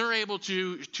 And they're able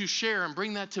to share and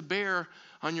bring that to bear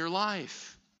on your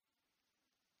life.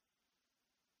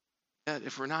 That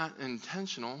if we're not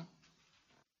intentional,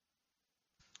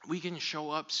 we can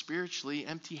show up spiritually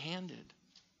empty-handed,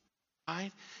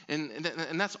 right? And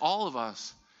that's all of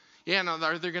us. Yeah, now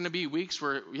are there going to be weeks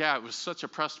where, it was such a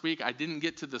pressed week, I didn't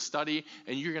get to the study,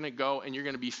 and you're going to go and you're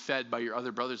going to be fed by your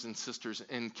other brothers and sisters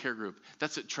in care group.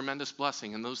 That's a tremendous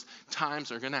blessing, and those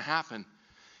times are going to happen.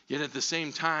 Yet at the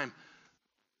same time,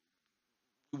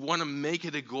 we want to make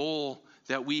it a goal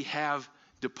that we have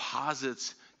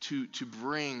deposits to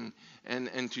bring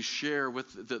and to share with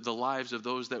the lives of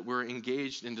those that we're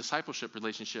engaged in discipleship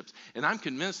relationships. And I'm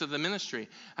convinced of the ministry.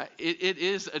 It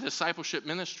is a discipleship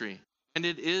ministry. And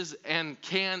it is and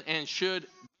can and should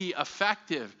be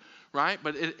effective, right?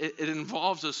 But it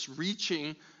involves us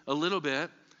reaching a little bit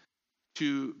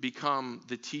to become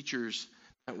the teachers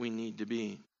that we need to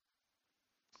be.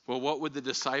 Well, what would the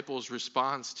disciples'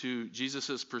 response to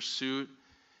Jesus' pursuit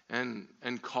and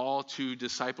call to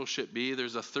discipleship be?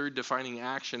 There's a third defining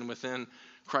action within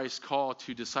Christ's call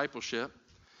to discipleship.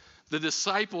 The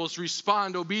disciples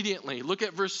respond obediently. Look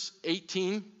at verse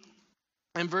 18.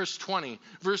 And verse 20.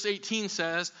 Verse 18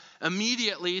 says,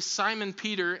 immediately Simon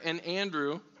Peter and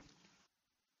Andrew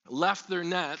left their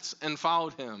nets and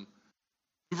followed him.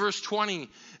 Verse 20,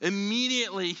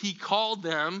 immediately he called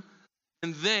them,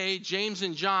 and they, James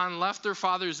and John, left their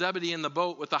father Zebedee in the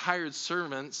boat with the hired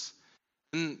servants,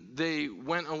 and they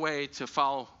went away to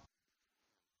follow.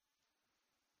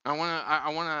 I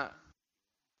want to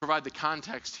provide the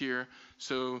context here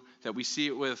so that we see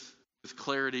it with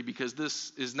clarity, because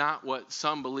this is not what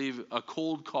some believe a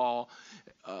cold call,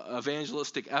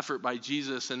 evangelistic effort by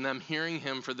Jesus and them hearing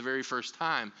him for the very first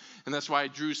time. And that's why I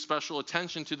drew special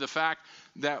attention to the fact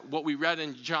that what we read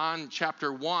in John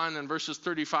chapter 1 and verses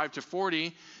 35 to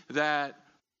 40, that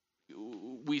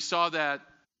we saw that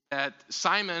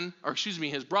Simon,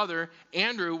 his brother,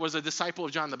 Andrew, was a disciple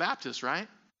of John the Baptist, right?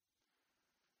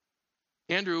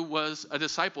 Andrew was a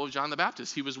disciple of John the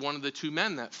Baptist. He was one of the two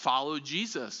men that followed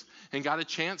Jesus and got a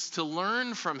chance to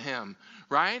learn from him,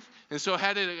 right? And so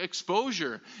had an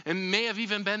exposure and may have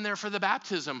even been there for the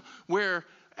baptism, where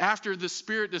after the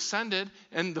Spirit descended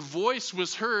and the voice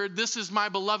was heard, this is my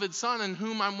beloved Son in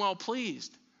whom I'm well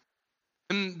pleased.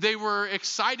 And they were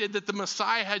excited that the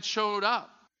Messiah had showed up.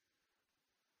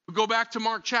 We go back to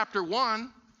Mark chapter 1,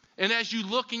 and as you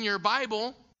look in your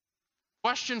Bible,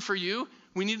 question for you,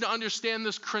 we need to understand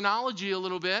this chronology a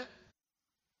little bit.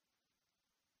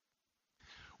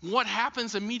 What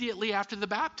happens immediately after the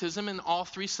baptism in all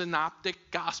three synoptic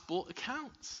gospel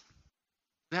accounts?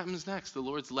 What happens next? The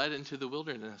Lord's led into the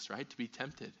wilderness, right, to be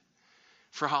tempted.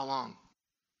 For how long?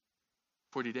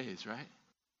 40 days, right?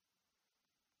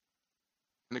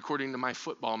 And according to my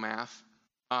football math,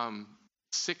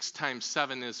 6 times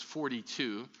 7 is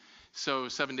 42. So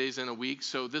 7 days in a week.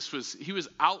 So he was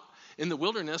out in the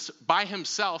wilderness by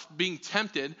himself being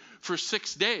tempted for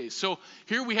 6 days. So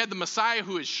here we had the Messiah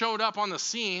who had showed up on the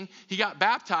scene. He got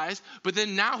baptized, but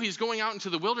then now he's going out into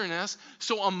the wilderness.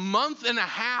 So a month and a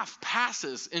half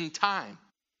passes in time.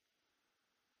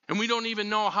 And we don't even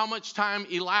know how much time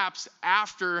elapsed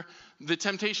after the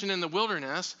temptation in the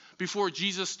wilderness before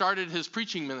Jesus started his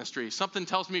preaching ministry. Something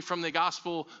tells me from the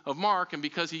Gospel of Mark, and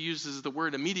because he uses the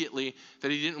word immediately,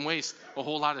 that he didn't waste a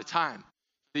whole lot of time.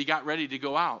 He got ready to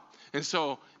go out. And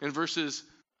so in verses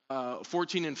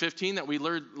 14 and 15 that we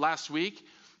learned last week,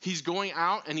 he's going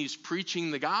out and he's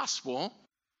preaching the gospel.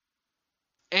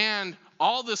 And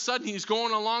all of a sudden he's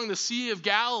going along the Sea of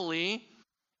Galilee.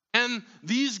 And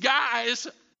these guys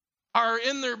are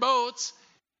in their boats.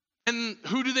 And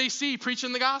who do they see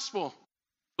preaching the gospel?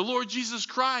 The Lord Jesus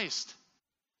Christ.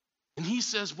 And he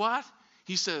says what?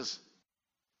 He says,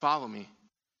 follow me.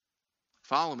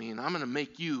 Follow me, and I'm going to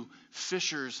make you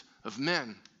fishers of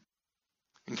men.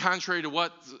 And contrary to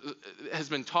what has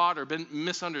been taught or been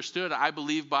misunderstood, I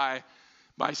believe by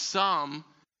some,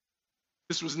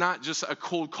 this was not just a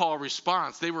cold call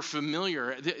response. They were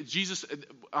familiar. Jesus,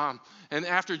 and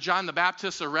after John the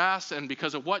Baptist's arrest, and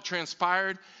because of what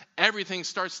transpired, everything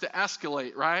starts to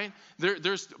escalate, right?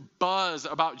 There's buzz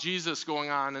about Jesus going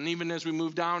on. And even as we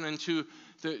move down into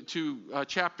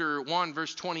chapter 1,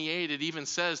 verse 28, it even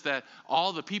says that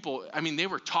all the people, they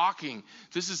were talking.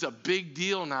 This is a big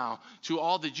deal now to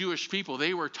all the Jewish people.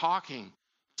 They were talking.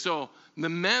 So the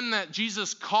men that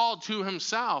Jesus called to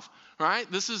himself, right?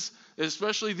 This is,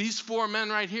 especially these 4 men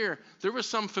right here, there was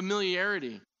some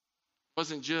familiarity. It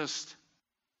wasn't just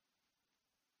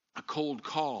a cold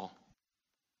call,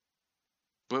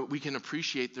 but we can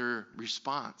appreciate their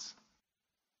response.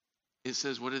 It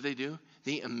says, what did they do?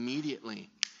 They immediately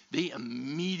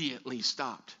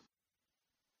stopped.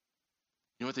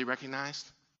 You know what they recognized?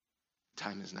 The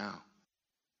time is now.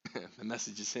 The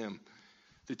message is him.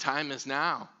 The time is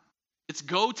now. It's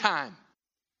go time.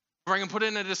 If I can put it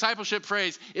in a discipleship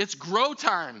phrase, it's grow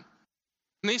time.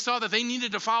 And they saw that they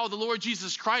needed to follow the Lord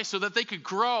Jesus Christ so that they could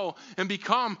grow and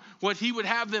become what he would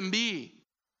have them be.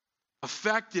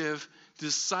 Effective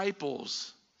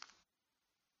disciples.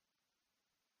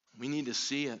 We need to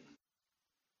see it.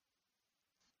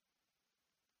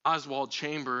 Oswald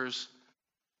Chambers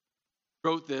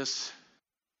wrote this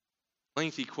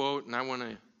lengthy quote, and I want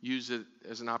to use it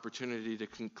as an opportunity to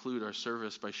conclude our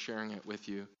service by sharing it with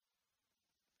you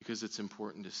because it's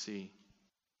important to see.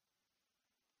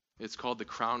 It's called the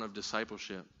crown of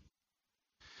discipleship.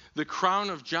 The crown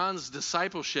of John's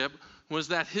discipleship was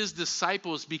that his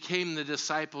disciples became the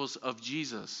disciples of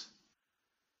Jesus.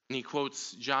 And he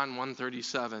quotes John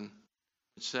 1:37,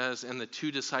 which says, "And the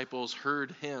two disciples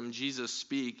heard him, Jesus,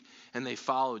 speak, and they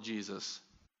followed Jesus."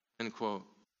 End quote.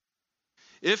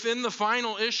 If in the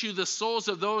final issue the souls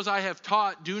of those I have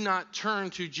taught do not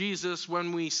turn to Jesus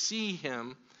when they see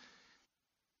him,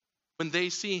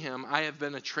 I have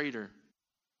been a traitor.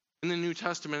 In the New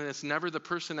Testament, it's never the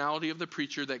personality of the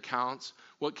preacher that counts.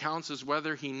 What counts is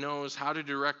whether he knows how to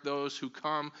direct those who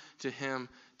come to him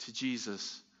to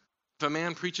Jesus. If a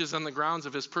man preaches on the grounds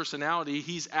of his personality,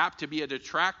 he's apt to be a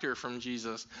detractor from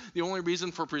Jesus. The only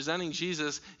reason for presenting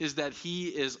Jesus is that he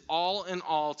is all in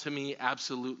all to me,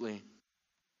 absolutely.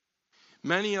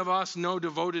 Many of us know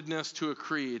devotedness to a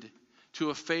creed,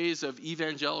 to a phase of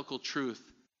evangelical truth.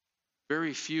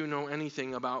 Very few know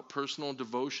anything about personal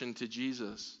devotion to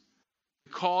Jesus.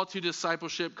 The call to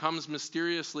discipleship comes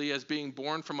mysteriously as being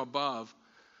born from above.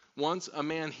 Once a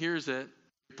man hears it,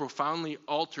 it profoundly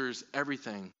alters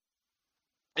everything.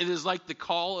 It is like the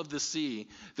call of the sea,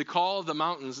 the call of the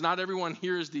mountains. Not everyone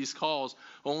hears these calls,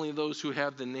 only those who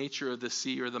have the nature of the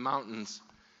sea or the mountains.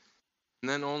 And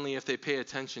then only if they pay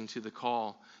attention to the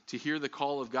call. To hear the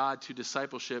call of God to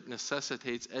discipleship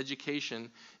necessitates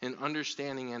education and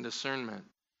understanding and discernment.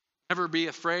 Never be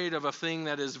afraid of a thing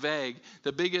that is vague.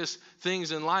 The biggest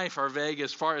things in life are vague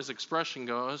as far as expression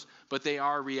goes, but they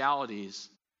are realities.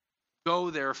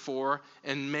 Go, therefore,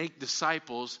 and make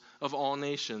disciples of all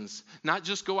nations. Not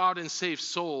just go out and save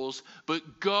souls,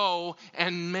 but go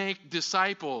and make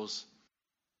disciples.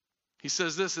 He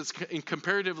says this, it's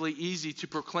comparatively easy to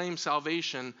proclaim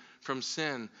salvation from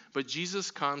sin. But Jesus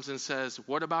comes and says,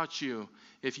 what about you?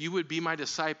 If you would be my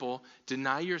disciple,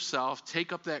 deny yourself,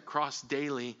 take up that cross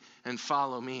daily, and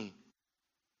follow me.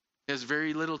 It has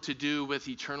very little to do with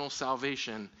eternal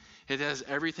salvation. It has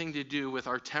everything to do with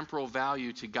our temporal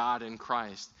value to God in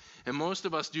Christ. And most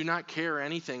of us do not care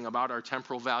anything about our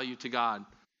temporal value to God.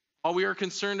 All we are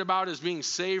concerned about is being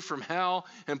saved from hell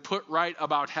and put right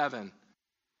about heaven.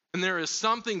 And there is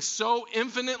something so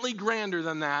infinitely grander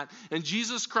than that. And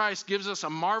Jesus Christ gives us a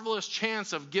marvelous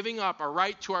chance of giving up our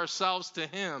right to ourselves to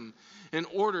him in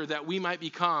order that we might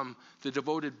become the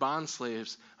devoted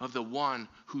bondslaves of the one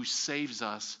who saves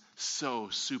us so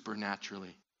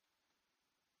supernaturally.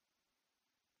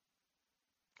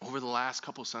 Over the last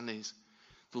couple Sundays,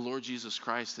 the Lord Jesus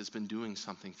Christ has been doing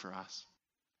something for us.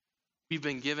 We've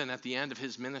been given at the end of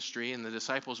his ministry, and the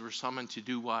disciples were summoned to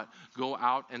do what? Go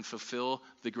out and fulfill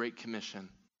the Great Commission.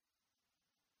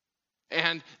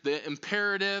 And the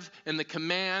imperative and the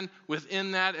command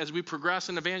within that, as we progress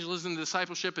in evangelism and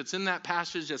discipleship, it's in that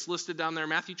passage that's listed down there,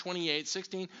 Matthew 28,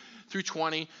 16 through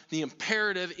 20. The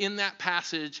imperative in that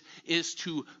passage is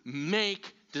to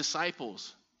make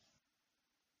disciples.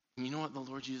 And you know what the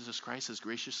Lord Jesus Christ is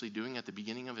graciously doing at the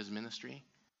beginning of his ministry?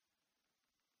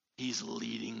 He's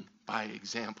leading by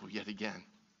example yet again.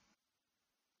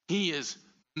 He is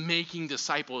making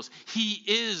disciples. He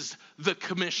is the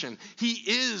commission. He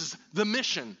is the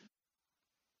mission.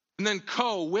 And then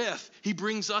he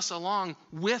brings us along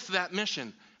with that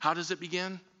mission. How does it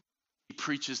begin? He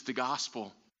preaches the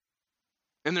gospel.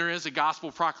 And there is a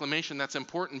gospel proclamation that's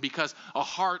important because a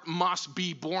heart must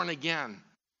be born again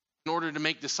in order to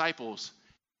make disciples.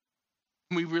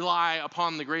 We rely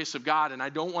upon the grace of God, and I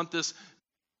don't want this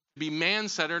be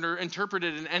man-centered or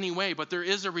interpreted in any way, but there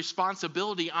is a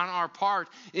responsibility on our part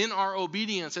in our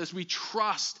obedience as we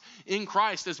trust in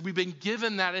Christ, as we've been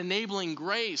given that enabling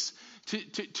grace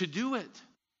to do it.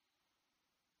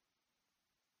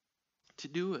 To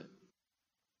do it.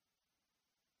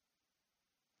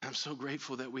 I'm so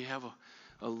grateful that we have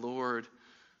a Lord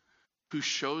who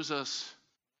shows us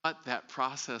what that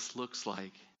process looks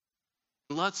like.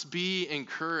 Let's be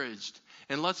encouraged,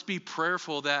 and let's be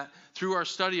prayerful that through our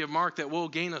study of Mark that we'll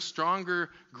gain a stronger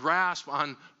grasp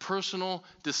on personal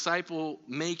disciple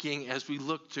making as we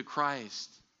look to Christ.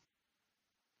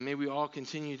 May we all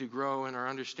continue to grow in our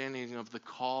understanding of the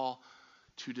call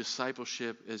to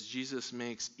discipleship as Jesus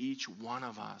makes each one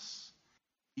of us,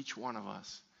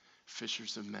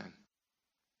 fishers of men.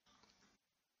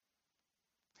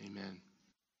 Amen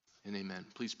and amen.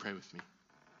 Please pray with me.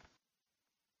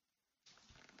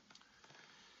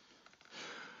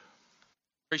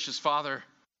 Gracious Father,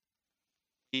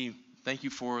 we thank you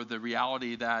for the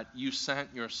reality that you sent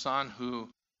your Son who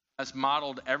has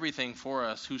modeled everything for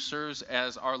us, who serves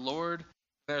as our Lord,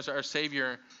 as our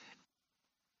Savior,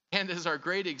 and as our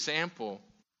great example.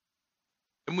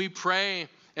 And we pray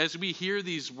as we hear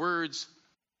these words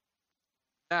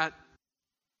that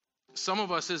some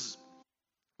of us, as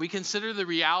we consider the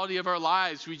reality of our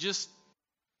lives,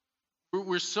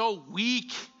 we're so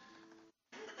weak.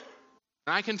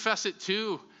 And I confess it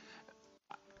too.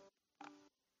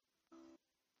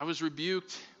 I was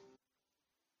rebuked,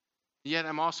 yet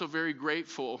I'm also very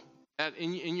grateful that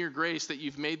in your grace that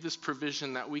you've made this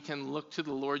provision that we can look to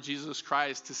the Lord Jesus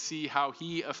Christ to see how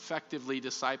he effectively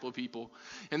discipled people,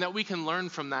 and that we can learn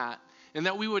from that, and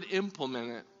that we would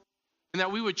implement it, and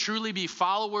that we would truly be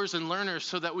followers and learners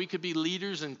so that we could be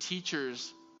leaders and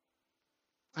teachers.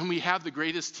 And we have the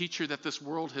greatest teacher that this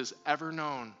world has ever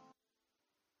known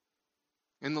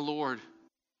in the Lord.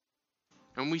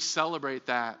 And we celebrate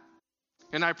that.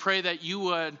 And I pray that you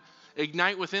would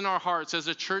ignite within our hearts as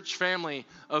a church family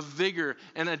a vigor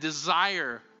and a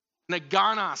desire and a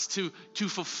ganas to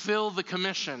fulfill the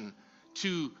commission,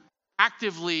 to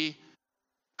actively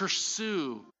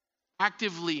pursue,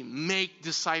 actively make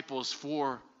disciples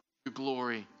for your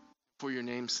glory, for your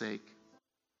name's sake.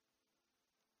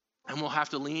 And we'll have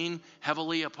to lean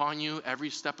heavily upon you every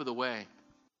step of the way.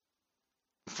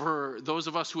 For those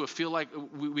of us who feel like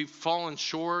we've fallen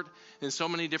short in so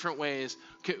many different ways,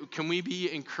 can we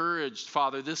be encouraged,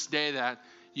 Father, this day that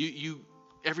you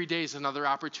every day is another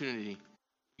opportunity.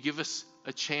 You give us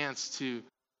a chance to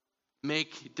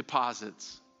make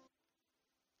deposits.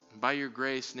 And by your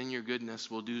grace and in your goodness,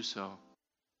 we'll do so.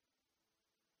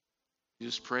 We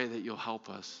just pray that you'll help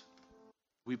us.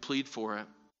 We plead for it.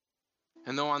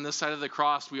 And though on this side of the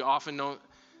cross, we often don't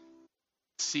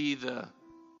see the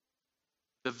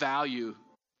value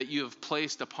that you have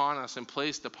placed upon us and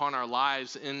placed upon our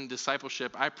lives in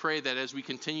discipleship, I pray that as we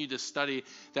continue to study,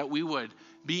 that we would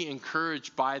be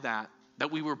encouraged by that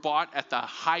we were bought at the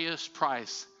highest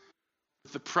price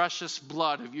with the precious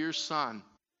blood of your Son.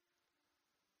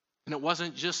 And it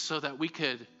wasn't just so that we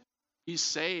could be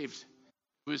saved.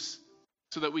 It was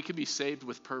so that we could be saved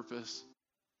with purpose,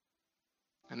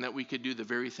 and that we could do the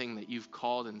very thing that you've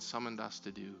called and summoned us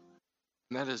to do.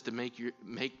 And that is to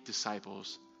make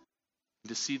disciples,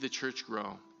 to see the church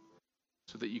grow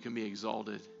so that you can be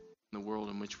exalted in the world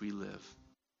in which we live.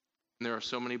 And there are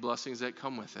so many blessings that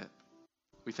come with it.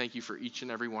 We thank you for each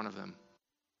and every one of them.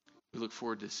 We look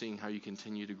forward to seeing how you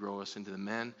continue to grow us into the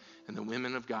men and the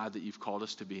women of God that you've called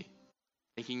us to be.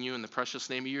 Thanking you in the precious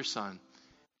name of your Son.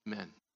 Amen.